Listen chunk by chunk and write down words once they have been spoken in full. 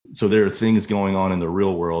So there are things going on in the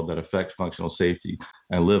real world that affect functional safety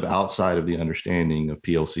and live outside of the understanding of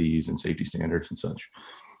PLCs and safety standards and such.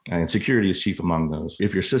 And security is chief among those.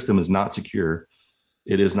 If your system is not secure,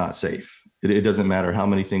 it is not safe. It doesn't matter how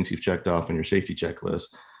many things you've checked off in your safety checklist.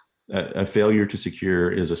 A failure to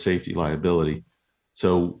secure is a safety liability.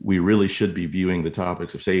 So we really should be viewing the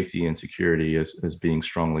topics of safety and security as being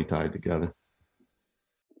strongly tied together.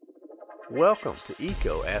 Welcome to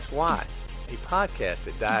EECO Ask Why, a podcast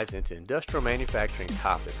that dives into industrial manufacturing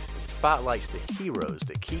topics and spotlights the heroes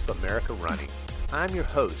that keep America running. I'm your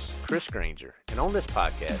host, Chris Granger, and on this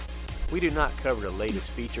podcast, we do not cover the latest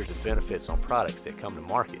features and benefits on products that come to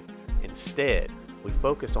market. Instead, we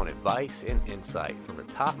focus on advice and insight from the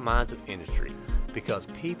top minds of industry because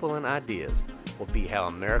people and ideas will be how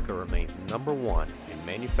America remains number one in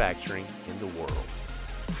manufacturing in the world.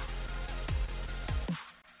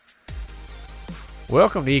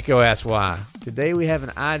 Welcome to EECO Ask Why. Today we have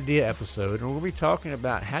an idea episode and we're going to be talking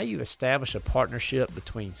about how you establish a partnership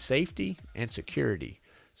between safety and security.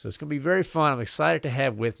 So it's going to be very fun. I'm excited to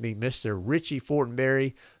have with me Mr. Richie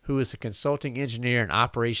Fortenberry, who is a consulting engineer and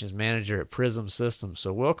operations manager at Prism Systems.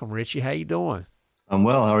 So welcome, Richie. How you doing? I'm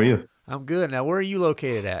well. How are you? I'm good. Now, where are you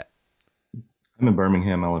located at? I'm in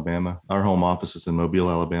Birmingham, Alabama. Our home office is in Mobile,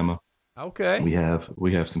 Alabama. Okay. We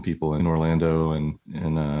have some people in Orlando and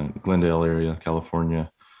in Glendale area,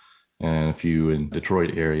 California, and a few in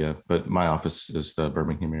Detroit area. But my office is the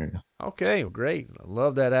Birmingham area. Okay, well, great. I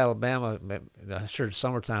love that Alabama. I'm sure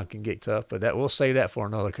summertime can get tough, but we'll save that for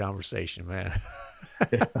another conversation, man.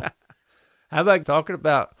 How about talking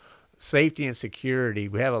about safety and security?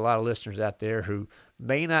 We have a lot of listeners out there who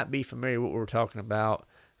may not be familiar with what we're talking about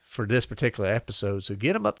for this particular episode. So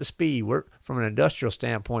get them up to speed. From an industrial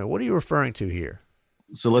standpoint, what are you referring to here?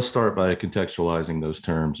 So let's start by contextualizing those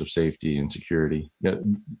terms of safety and security. Yeah,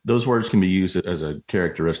 those words can be used as a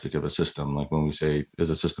characteristic of a system. Like when we say, is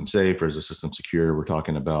a system safe or is a system secure? We're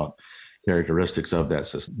talking about characteristics of that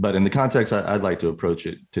system. But in the context I'd like to approach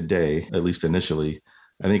it today, at least initially,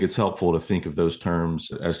 I think it's helpful to think of those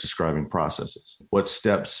terms as describing processes. What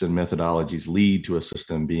steps and methodologies lead to a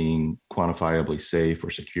system being quantifiably safe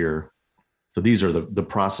or secure? So these are the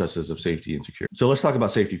processes of safety and security. So let's talk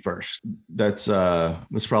about safety first. That's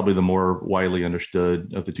probably the more widely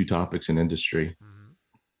understood of the two topics in industry. Mm-hmm.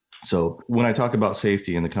 So when I talk about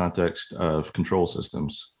safety in the context of control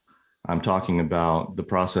systems, I'm talking about the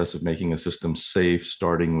process of making a system safe,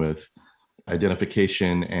 starting with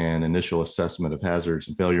identification and initial assessment of hazards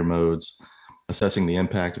and failure modes, assessing the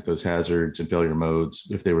impact of those hazards and failure modes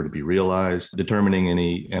if they were to be realized, determining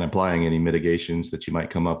any and applying any mitigations that you might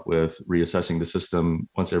come up with, reassessing the system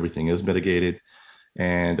once everything is mitigated,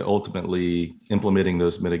 and ultimately implementing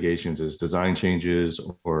those mitigations as design changes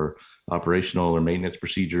or operational or maintenance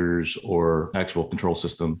procedures or actual control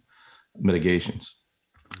system mitigations.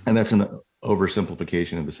 And that's an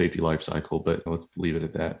oversimplification of the safety life cycle, but let's leave it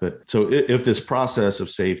at that. But so if this process of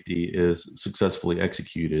safety is successfully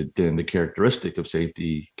executed, then the characteristic of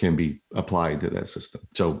safety can be applied to that system.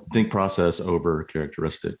 So think process over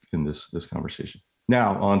characteristic in this conversation.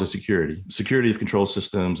 Now on to security. Security of control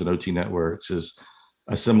systems and OT networks is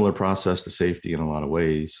a similar process to safety in a lot of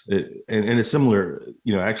ways. And it's similar,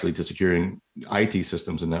 actually to securing IT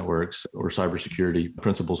systems and networks or cybersecurity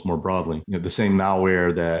principles more broadly. The same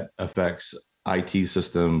malware that affects IT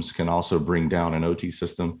systems can also bring down an OT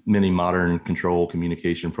system. Many modern control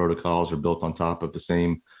communication protocols are built on top of the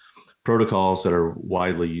same protocols that are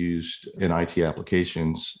widely used in IT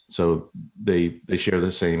applications. So they share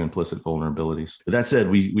the same implicit vulnerabilities. But that said,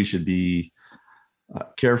 we should be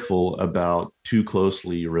careful about too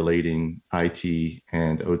closely relating IT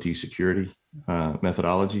and OT security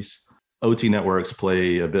methodologies. OT networks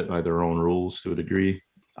play a bit by their own rules to a degree.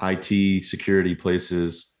 IT security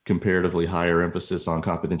places comparatively higher emphasis on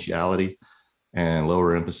confidentiality and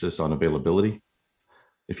lower emphasis on availability.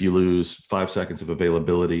 If you lose 5 seconds of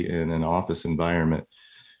availability in an office environment,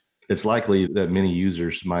 it's likely that many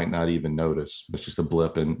users might not even notice. It's just a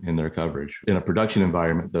blip in their coverage. In a production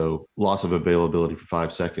environment, though, loss of availability for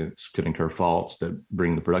 5 seconds could incur faults that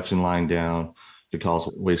bring the production line down, could cause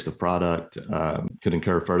waste of product, could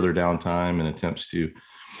incur further downtime in attempts to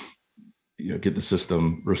get the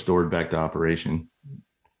system restored back to operation.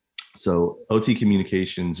 So OT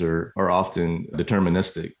communications are often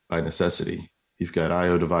deterministic by necessity. You've got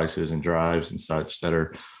IO devices and drives and such that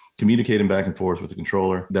are communicating back and forth with the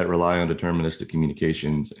controller that rely on deterministic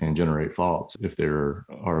communications and generate faults if there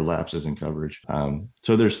are lapses in coverage.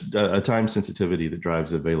 So there's a time sensitivity that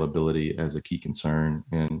drives availability as a key concern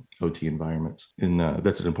in OT environments. And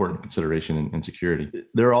that's an important consideration in security.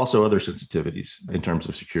 There are also other sensitivities in terms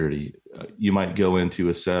of security. You might go in to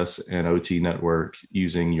assess an OT network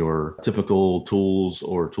using your typical tools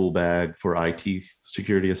or tool bag for IT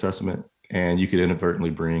security assessment, and you could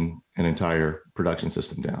inadvertently bring an entire production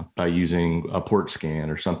system down by using a port scan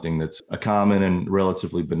or something that's a common and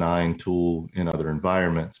relatively benign tool in other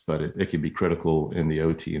environments, but it can be critical in the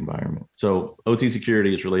OT environment. So OT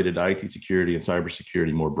security is related to IT security and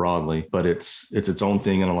cybersecurity more broadly, but it's its own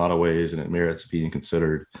thing in a lot of ways, and it merits being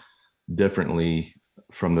considered differently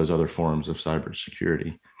from those other forms of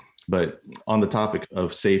cybersecurity. But on the topic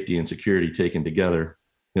of safety and security taken together,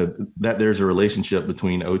 that there's a relationship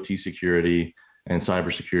between OT security and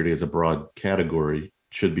cybersecurity as a broad category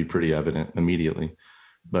should be pretty evident immediately.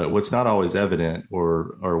 But what's not always evident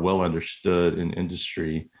or well understood in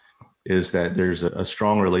industry is that there's a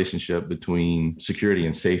strong relationship between security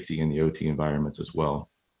and safety in the OT environments as well.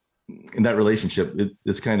 And that relationship,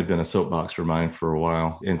 it's kind of been a soapbox for mine for a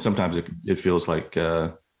while. And sometimes it feels like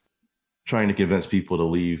trying to convince people to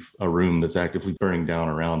leave a room that's actively burning down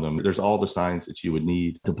around them. There's all the signs that you would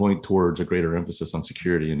need to point towards a greater emphasis on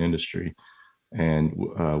security in industry. And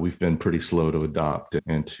we've been pretty slow to adopt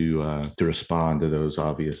and to respond to those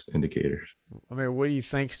obvious indicators. I mean, what do you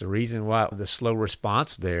think is the reason why the slow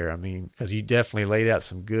response there? I mean, because you definitely laid out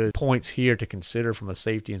some good points here to consider from a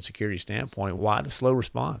safety and security standpoint. Why the slow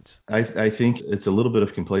response? I think it's a little bit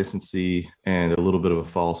of complacency and a little bit of a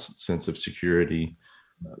false sense of security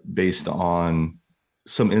based on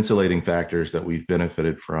some insulating factors that we've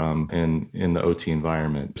benefited from in the OT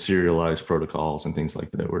environment, serialized protocols and things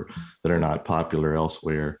like that that are not popular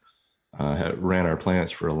elsewhere. Ran our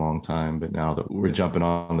plants for a long time, but now that we're jumping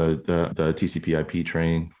on the TCP/IP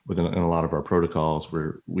train within a lot of our protocols,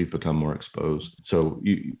 we've become more exposed. So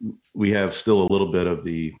we have still a little bit of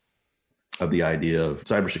the idea of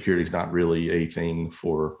cybersecurity is not really a thing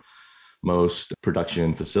for most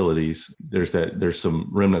production facilities. There's some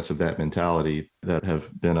remnants of that mentality that have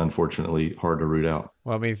been unfortunately hard to root out.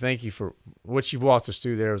 Well, I mean, thank you for what you've walked us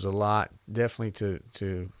through. There was a lot definitely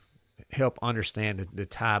to help understand the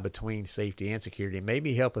tie between safety and security, and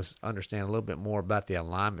maybe help us understand a little bit more about the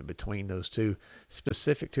alignment between those two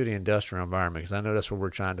specific to the industrial environment, because I know that's what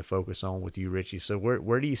we're trying to focus on with you, Richie. So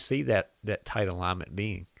where do you see that tight alignment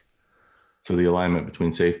being? So the alignment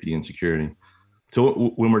between safety and security.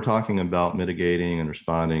 So when we're talking about mitigating and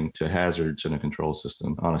responding to hazards in a control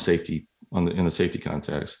system in a safety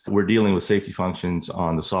context, we're dealing with safety functions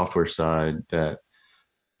on the software side that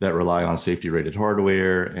rely on safety rated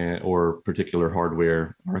hardware or particular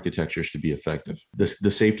hardware architectures to be effective.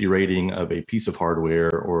 The safety rating of a piece of hardware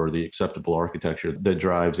or the acceptable architecture that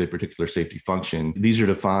drives a particular safety function, these are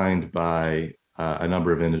defined by a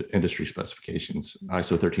number of industry specifications.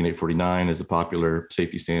 ISO 13849 is a popular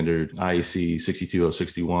safety standard. IEC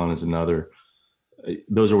 62061 is another.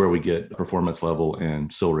 Those are where we get performance level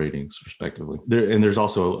and SIL ratings, respectively. There's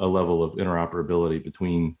also a level of interoperability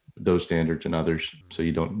between those standards and others, so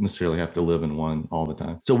you don't necessarily have to live in one all the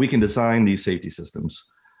time. So we can design these safety systems.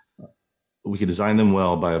 We can design them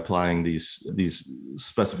well by applying these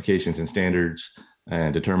specifications and standards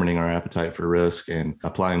and determining our appetite for risk and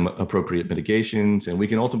applying appropriate mitigations. And we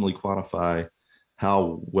can ultimately quantify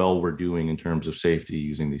how well we're doing in terms of safety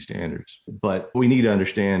using these standards. But we need to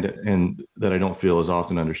understand, and that I don't feel is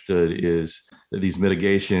often understood, is that these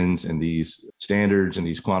mitigations and these standards and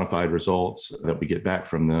these quantified results that we get back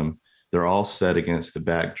from them, they're all set against the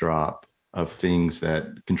backdrop of things that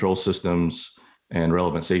control systems and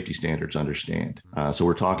relevant safety standards understand. So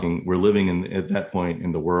we're living at that point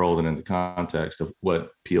in the world and in the context of what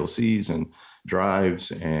PLCs and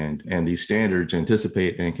drives and these standards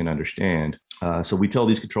anticipate and can understand. So we tell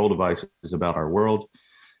these control devices about our world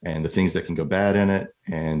and the things that can go bad in it,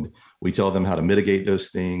 and we tell them how to mitigate those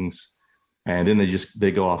things, and then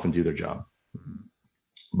they go off and do their job.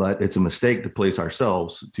 But it's a mistake to place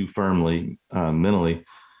ourselves too firmly mentally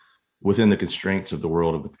within the constraints of the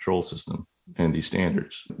world of the control system and these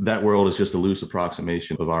standards. That world is just a loose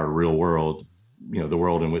approximation of our real world, the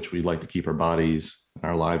world in which we like to keep our bodies,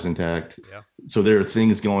 our lives intact. Yeah. So there are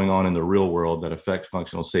things going on in the real world that affect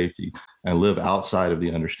functional safety and live outside of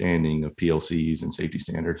the understanding of PLCs and safety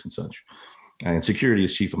standards and such. And security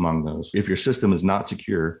is chief among those. If your system is not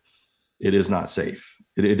secure, it is not safe.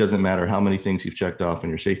 It doesn't matter how many things you've checked off in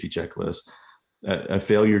your safety checklist. A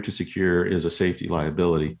failure to secure is a safety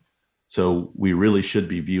liability. So we really should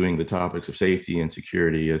be viewing the topics of safety and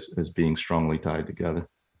security as being strongly tied together.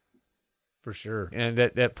 For sure. And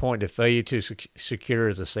that point, the failure to secure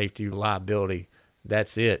is a safety liability.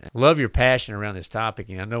 That's it. Love your passion around this topic.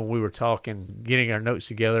 And I know when we were talking, getting our notes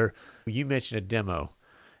together, you mentioned a demo.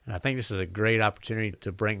 And I think this is a great opportunity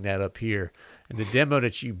to bring that up here. And the demo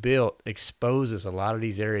that you built exposes a lot of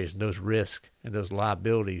these areas and those risks and those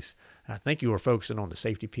liabilities. And I think you were focusing on the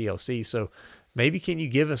safety PLC. So maybe can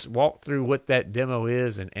you walk through what that demo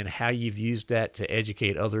is and how you've used that to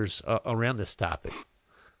educate others around this topic?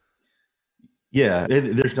 Yeah,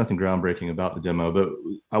 there's nothing groundbreaking about the demo, but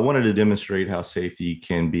I wanted to demonstrate how safety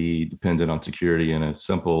can be dependent on security in a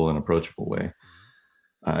simple and approachable way.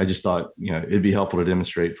 I just thought, it'd be helpful to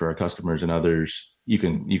demonstrate for our customers and others. You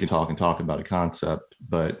can talk about a concept,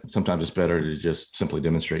 but sometimes it's better to just simply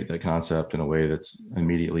demonstrate that concept in a way that's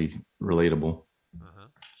immediately relatable. Uh-huh.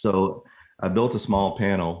 So I built a small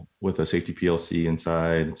panel with a safety PLC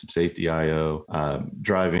inside and some safety IO,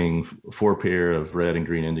 driving 4 pair of red and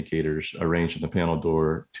green indicators arranged in the panel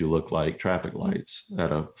door to look like traffic lights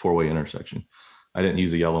at a 4-way intersection. I didn't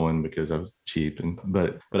use a yellow one because I was cheap,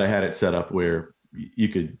 but I had it set up where you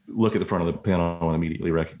could look at the front of the panel and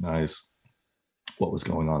immediately recognize what was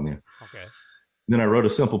going on there. Okay. Then I wrote a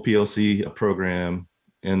simple PLC program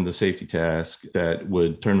in the safety task that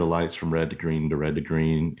would turn the lights from red to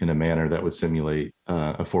green in a manner that would simulate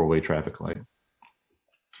a 4-way traffic light.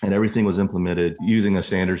 And everything was implemented using a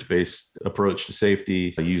standards-based approach to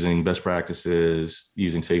safety, using best practices,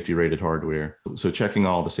 using safety-rated hardware. So checking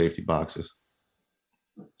all the safety boxes.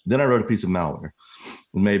 Then I wrote a piece of malware,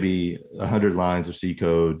 maybe 100 lines of C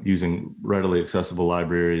code using readily accessible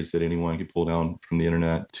libraries that anyone could pull down from the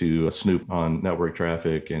internet to snoop on network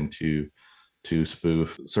traffic and to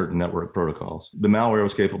spoof certain network protocols. The malware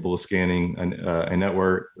was capable of scanning a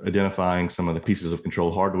network, identifying some of the pieces of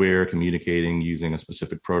control hardware, communicating using a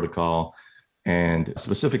specific protocol, and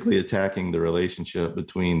specifically attacking the relationship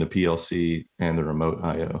between the PLC and the remote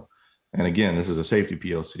IO. And again, this is a safety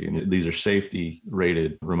PLC, and these are safety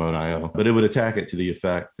rated remote IO, but it would attack it to the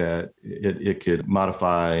effect that it could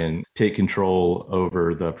modify and take control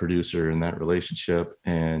over the producer in that relationship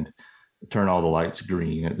and turn all the lights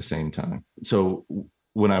green at the same time. So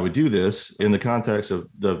when I would do this in the context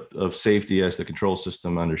of safety as the control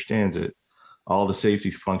system understands it, all the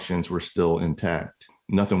safety functions were still intact.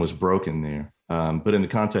 Nothing was broken there. But in the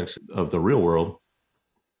context of the real world,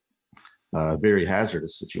 a very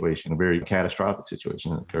hazardous situation, a very catastrophic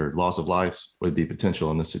situation occurred. Loss of lives would be potential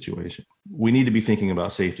in this situation. We need to be thinking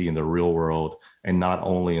about safety in the real world and not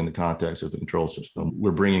only in the context of the control system.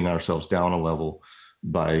 We're bringing ourselves down a level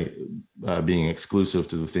by being exclusive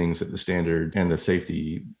to the things that the standard and the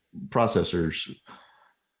safety processors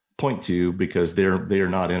point to, because they are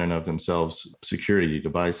not in and of themselves security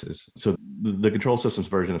devices. So the control system's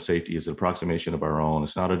version of safety is an approximation of our own.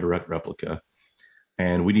 It's not a direct replica.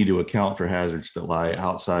 And we need to account for hazards that lie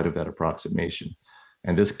outside of that approximation.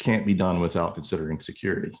 And this can't be done without considering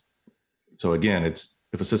security. So again,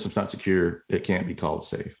 if a system's not secure, it can't be called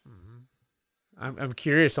safe. Mm-hmm. I'm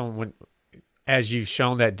curious on as you've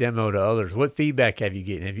shown that demo to others, what feedback have you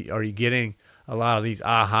getting? Are you getting a lot of these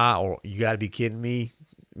aha or you got to be kidding me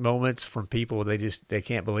moments from people they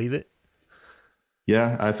can't believe it?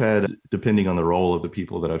 Yeah, I've had, depending on the role of the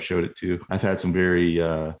people that I've showed it to, I've had some very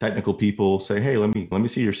technical people say, "Hey, let me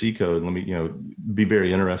see your C code. Let me, be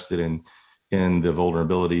very interested in the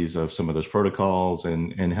vulnerabilities of some of those protocols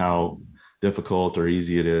and how difficult or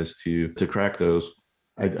easy it is to crack those."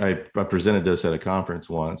 I presented this at a conference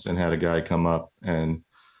once and had a guy come up and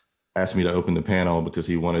asked me to open the panel because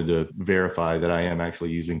he wanted to verify that I am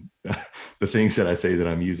actually using the things that I say that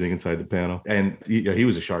I'm using inside the panel. And he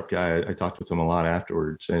was a sharp guy. I talked with him a lot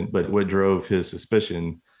afterwards. But what drove his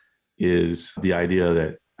suspicion is the idea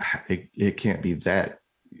that it can't be that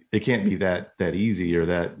easy or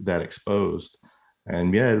that exposed.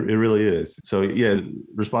 And yeah, it really is. So yeah,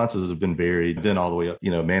 responses have been varied, then all the way up,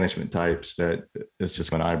 management types that it's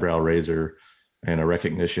just an eyebrow raiser and a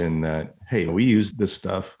recognition that, hey, we use this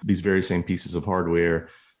stuff, these very same pieces of hardware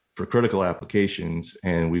for critical applications,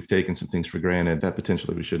 and we've taken some things for granted that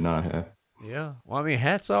potentially we should not have. Yeah. Well,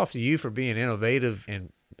 hats off to you for being innovative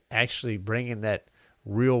and actually bringing that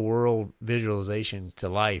real world visualization to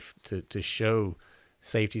life to show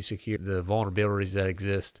safety, security, the vulnerabilities that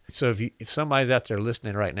exist. So if somebody's out there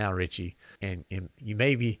listening right now, Richie, and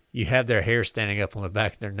you have their hair standing up on the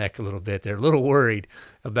back of their neck a little bit, they're a little worried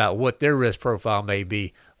about what their risk profile may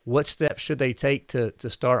be. What steps should they take to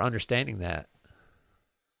start understanding that?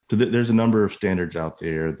 So there's a number of standards out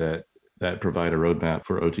there that provide a roadmap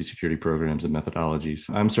for OT security programs and methodologies.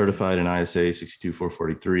 I'm certified in ISA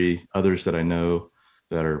 62443. Others that I know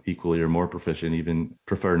that are equally or more proficient, even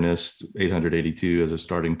prefer NIST 882 as a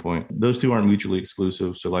starting point. Those two aren't mutually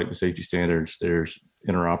exclusive. So like the safety standards, there's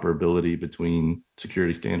interoperability between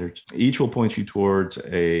security standards. Each will point you towards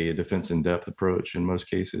a defense in depth approach in most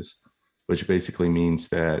cases, which basically means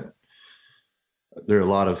that there are a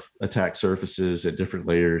lot of attack surfaces at different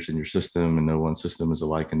layers in your system, and no one system is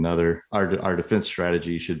alike another. Our defense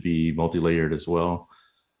strategy should be multi-layered as well,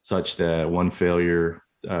 such that one failure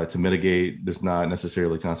to mitigate does not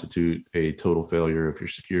necessarily constitute a total failure of your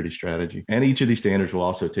security strategy. And each of these standards will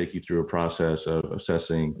also take you through a process of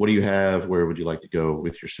assessing what do you have, where would you like to go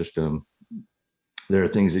with your system. There are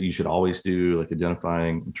things that you should always do, like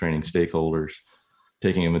identifying and training stakeholders,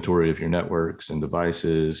 taking inventory of your networks and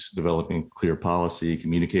devices, developing clear policy,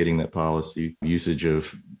 communicating that policy, usage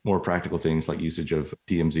of more practical things like usage of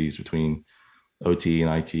TMZs between OT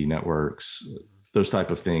and IT networks, those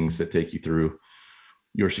type of things that take you through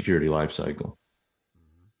your security lifecycle.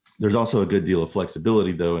 There's also a good deal of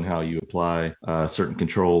flexibility, though, in how you apply certain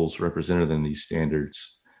controls represented in these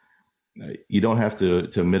standards. You don't have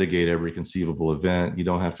to mitigate every conceivable event. You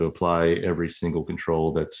don't have to apply every single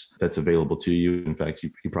control that's available to you. In fact,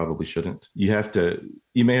 you probably shouldn't. You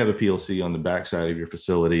may have a PLC on the backside of your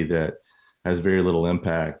facility that has very little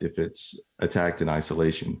impact if it's attacked in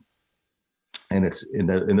isolation. And it's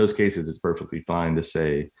in those cases, it's perfectly fine to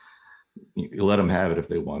say, you let them have it if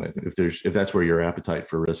they want it, if that's where your appetite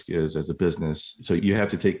for risk is as a business. So you have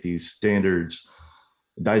to take these standards,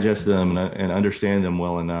 digest them, and understand them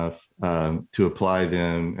well enough to apply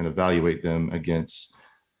them and evaluate them against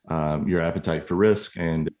your appetite for risk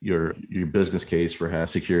and your business case for having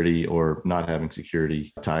security or not having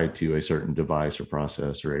security tied to a certain device or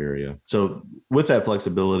process or area. So with that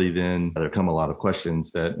flexibility, then there come a lot of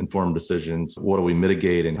questions that inform decisions. What do we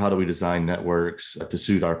mitigate and how do we design networks to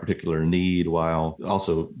suit our particular need while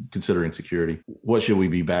also considering security? What should we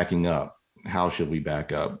be backing up? How should we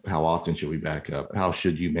back up? How often should we back up? How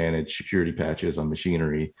should you manage security patches on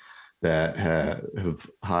machinery that have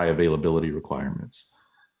high availability requirements?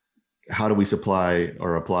 How do we supply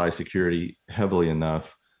or apply security heavily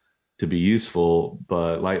enough to be useful,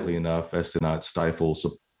 but lightly enough as to not stifle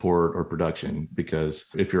support or production? Because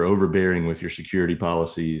if you're overbearing with your security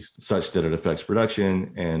policies such that it affects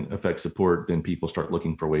production and affects support, then people start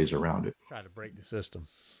looking for ways around it. Try to break the system.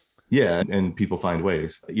 Yeah, and people find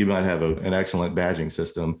ways. You might have an excellent badging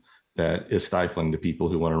system that is stifling to people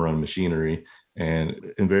who want to run machinery, and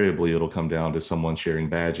invariably it'll come down to someone sharing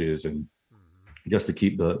badges and just to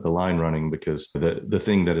keep the line running, because the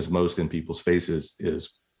thing that is most in people's faces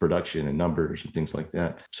is production and numbers and things like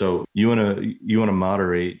that. So you want to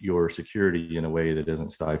moderate your security in a way that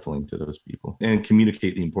isn't stifling to those people, and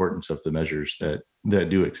communicate the importance of the measures that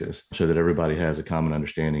do exist, so that everybody has a common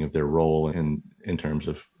understanding of their role in terms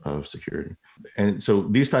of security. And so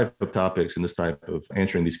these type of topics and this type of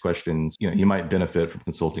answering these questions, you might benefit from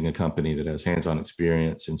consulting a company that has hands-on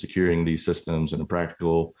experience in securing these systems in a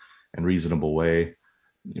practical and reasonable way.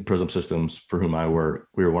 Prism Systems, for whom I work,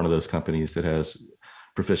 we are one of those companies that has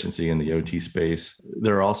proficiency in the OT space.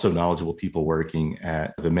 There are also knowledgeable people working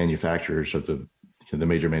at the manufacturers of the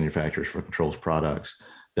major manufacturers for controls products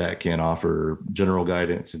that can offer general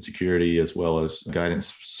guidance and security, as well as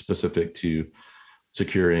guidance specific to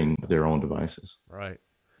securing their own devices. Right.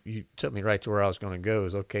 You took me right to where I was going to go.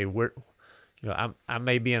 Is okay, I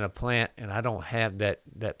may be in a plant and I don't have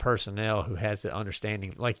that personnel who has the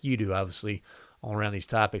understanding like you do, obviously, on around these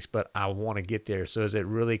topics, but I want to get there. So is it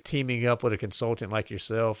really teaming up with a consultant like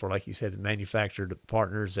yourself, or like you said, the manufacturer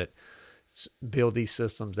partners that build these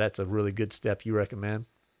systems? That's a really good step you recommend?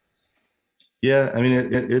 Yeah, I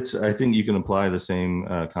mean, I think you can apply the same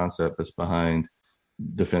concept that's behind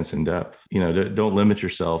defense in depth. Don't limit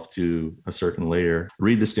yourself to a certain layer.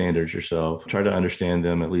 Read the standards yourself. Try to understand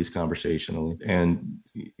them, at least conversationally. And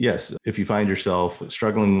yes, if you find yourself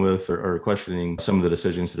struggling with or questioning some of the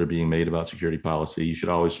decisions that are being made about security policy, you should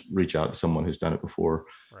always reach out to someone who's done it before.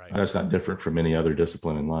 Right. That's not different from any other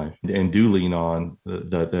discipline in life. And do lean on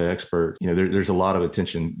the expert. There's a lot of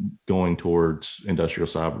attention going towards industrial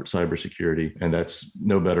cybersecurity, and that's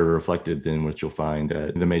no better reflected than what you'll find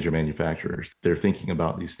at the major manufacturers. They're thinking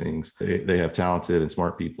about these things. They have talented and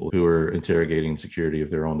smart people who are interrogating security of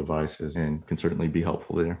their own devices and can certainly be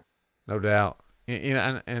helpful there. No doubt.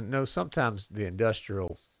 And sometimes the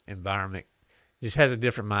industrial environment just has a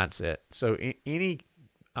different mindset. So any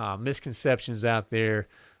misconceptions out there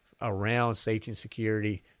around safety and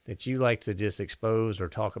security that you like to just expose or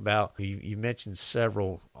talk about? You mentioned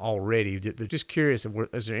several already, but just curious,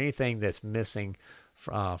 is there anything that's missing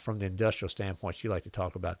from the industrial standpoint you like to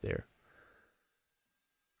talk about there?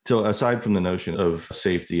 So aside from the notion of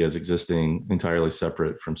safety as existing entirely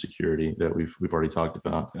separate from security that we've already talked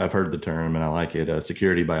about, I've heard the term and I like it,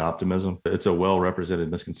 security by optimism. It's a well-represented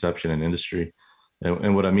misconception in industry.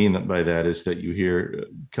 And what I mean by that is that you hear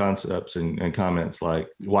concepts and comments like,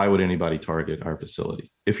 why would anybody target our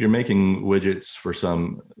facility? If you're making widgets for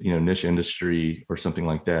some niche industry or something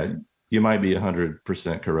like that, you might be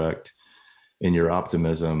 100% correct in your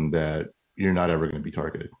optimism that you're not ever going to be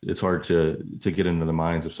targeted. It's hard to get into the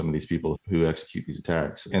minds of some of these people who execute these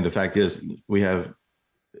attacks. And the fact is, we have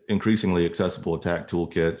increasingly accessible attack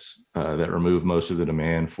toolkits that remove most of the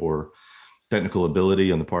demand for technical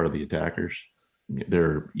ability on the part of the attackers. There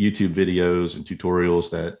are YouTube videos and tutorials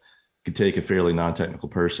that could take a fairly non-technical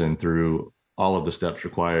person through all of the steps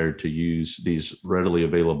required to use these readily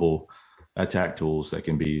available attack tools that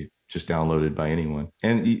can be just downloaded by anyone.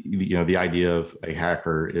 And the idea of a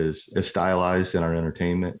hacker is stylized in our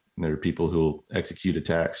entertainment. There are people who will execute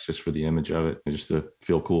attacks just for the image of it, just to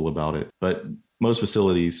feel cool about it. But most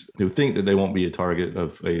facilities who think that they won't be a target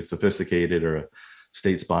of a sophisticated or a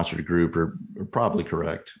state-sponsored group are probably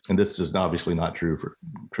correct. And this is obviously not true for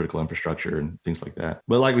critical infrastructure and things like that.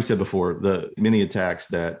 But like we said before, the many attacks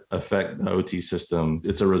that affect the OT system,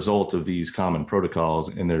 it's a result of these common protocols,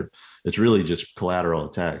 and it's really just collateral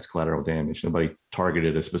attacks, collateral damage. Nobody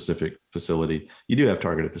targeted a specific facility. You do have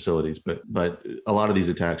targeted facilities, but a lot of these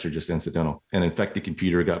attacks are just incidental. An infected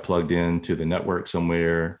computer got plugged into the network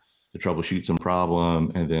somewhere to troubleshoot some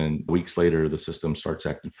problem, and then weeks later the system starts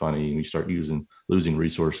acting funny and we start losing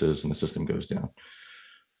resources and the system goes down.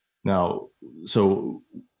 Now, so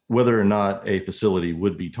whether or not a facility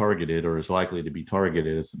would be targeted or is likely to be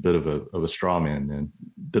targeted is a bit of a straw man. Then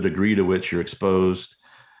the degree to which you're exposed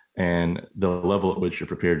and the level at which you're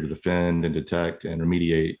prepared to defend and detect and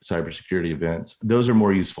remediate cybersecurity events, those are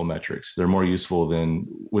more useful metrics. They're more useful than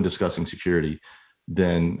when discussing security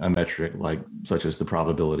than a metric such as the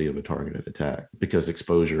probability of a targeted attack, because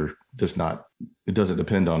exposure doesn't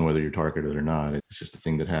depend on whether you're targeted or not. It's just a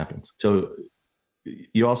thing that happens. So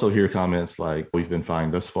you also hear comments like, we've been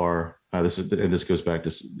fine thus far. This goes back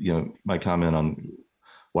to my comment on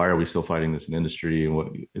why are we still fighting this in industry, and what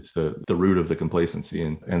it's the root of the complacency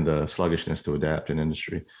and the sluggishness to adapt in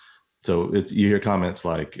industry. So you hear comments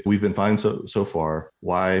like, we've been fine so far.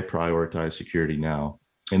 Why prioritize security now?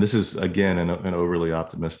 And this is, again, an overly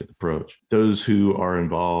optimistic approach. Those who are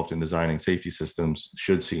involved in designing safety systems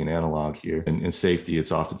should see an analog here. And in safety,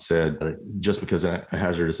 it's often said that just because a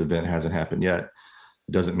hazardous event hasn't happened yet,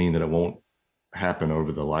 it doesn't mean that it won't happen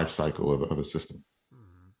over the life cycle of a system.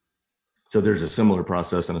 So there's a similar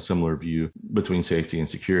process and a similar view between safety and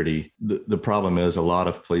security. The problem is a lot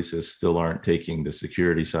of places still aren't taking the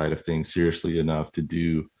security side of things seriously enough to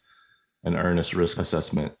do an earnest risk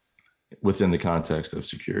assessment within the context of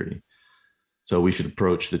security. So we should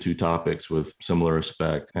approach the two topics with similar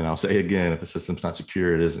respect. And I'll say again, if a system's not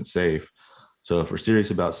secure, it isn't safe. So if we're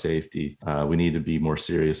serious about safety, we need to be more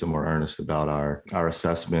serious and more earnest about our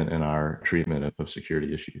assessment and our treatment of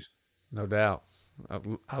security issues. No doubt.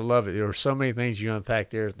 I love it. There are so many things you unpack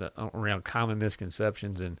there around common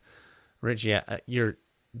misconceptions. And Richie, you're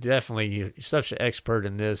such an expert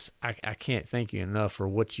in this. I can't thank you enough for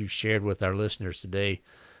what you've shared with our listeners today.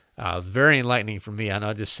 Very enlightening for me. I know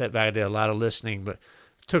I just sat back and did a lot of listening, but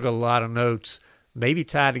took a lot of notes, maybe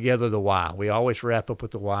tied together the why. We always wrap up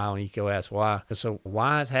with the why on EECO Ask Why. So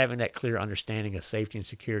why is having that clear understanding of safety and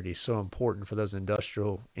security so important for those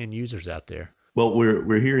industrial end users out there? Well,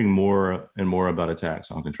 we're hearing more and more about attacks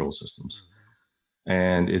on control systems.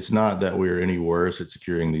 And it's not that we're any worse at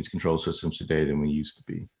securing these control systems today than we used to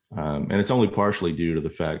be. And it's only partially due to the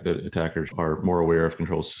fact that attackers are more aware of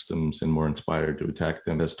control systems and more inspired to attack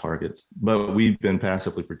them as targets. But we've been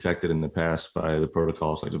passively protected in the past by the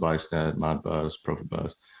protocols like DeviceNet, Modbus,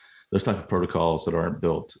 Profibus, those type of protocols that aren't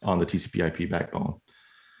built on the TCP/IP backbone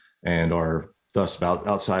and are thus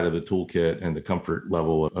outside of the toolkit and the comfort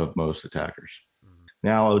level of most attackers.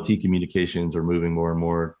 Now OT communications are moving more and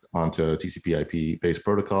more onto TCP/IP based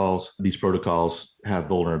protocols. These protocols have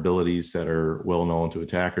vulnerabilities that are well known to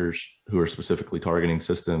attackers who are specifically targeting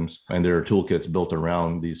systems, and there are toolkits built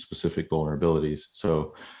around these specific vulnerabilities.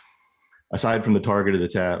 So aside from the targeted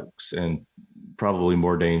attacks and probably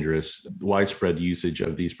more dangerous, widespread usage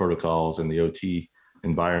of these protocols in the OT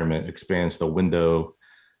environment expands the window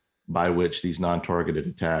by which these non-targeted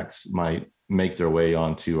attacks might make their way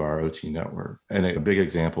onto our OT network. And a big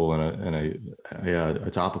example and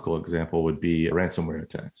a topical example would be ransomware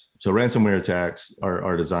attacks. So ransomware attacks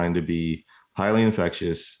are designed to be highly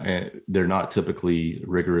infectious, and they're not typically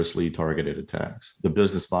rigorously targeted attacks. The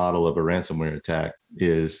business model of a ransomware attack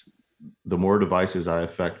is the more devices I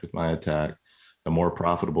affect with my attack, the more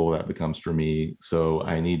profitable that becomes for me. So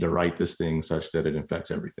I need to write this thing such that it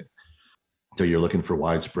infects everything. So you're looking for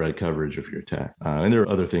widespread coverage of your attack. And there are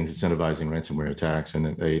other things incentivizing ransomware attacks.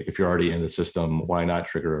 And if you're already in the system, why not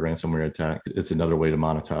trigger a ransomware attack? It's another way to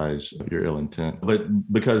monetize your ill intent.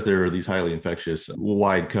 But because there are these highly infectious,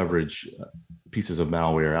 wide coverage pieces of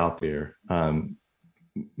malware out there,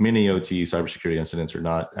 many OT cybersecurity incidents are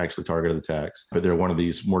not actually targeted attacks, but they're one of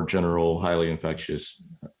these more general, highly infectious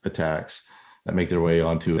attacks that make their way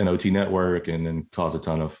onto an OT network and then cause a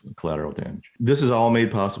ton of collateral damage. This is all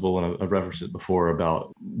made possible, and I've referenced it before,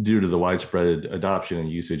 about due to the widespread adoption and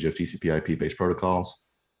usage of TCP/IP-based protocols.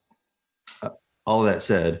 All of that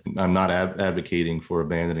said, I'm not advocating for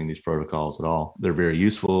abandoning these protocols at all. They're very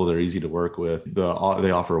useful. They're easy to work with. They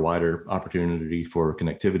offer a wider opportunity for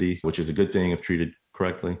connectivity, which is a good thing if treated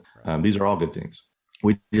correctly. These are all good things.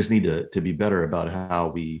 We just need to be better about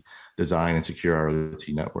how we design and secure our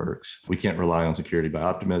OT networks. We can't rely on security by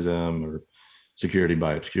optimism or security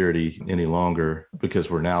by obscurity any longer, because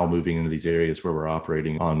we're now moving into these areas where we're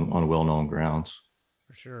operating on well-known grounds.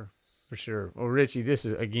 For sure. Well, Richie, this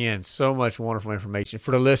is, again, so much wonderful information.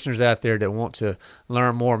 For the listeners out there that want to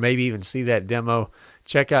learn more, maybe even see that demo,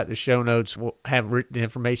 check out the show notes. We'll have the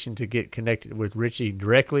information to get connected with Richie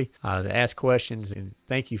directly, to ask questions. And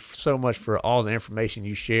thank you so much for all the information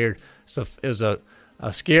you shared. So it was a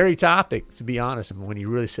scary topic, to be honest, when you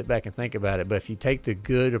really sit back and think about it. But if you take the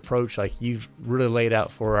good approach like you've really laid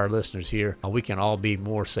out for our listeners here, we can all be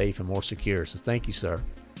more safe and more secure. So thank you, sir.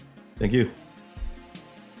 Thank you.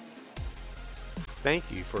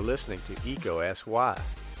 Thank you for listening to EECO Ask Why.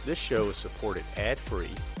 This show is supported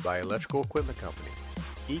ad-free by Electrical Equipment Company.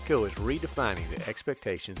 EECO is redefining the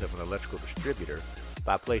expectations of an electrical distributor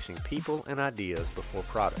by placing people and ideas before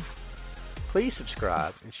products. Please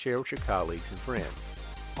subscribe and share with your colleagues and friends.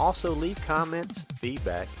 Also, leave comments,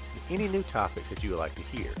 feedback, and any new topics that you would like to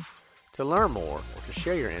hear. To learn more or to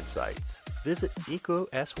share your insights, visit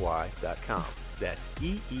eecosy.com. That's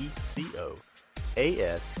EECOASKSWHY.com.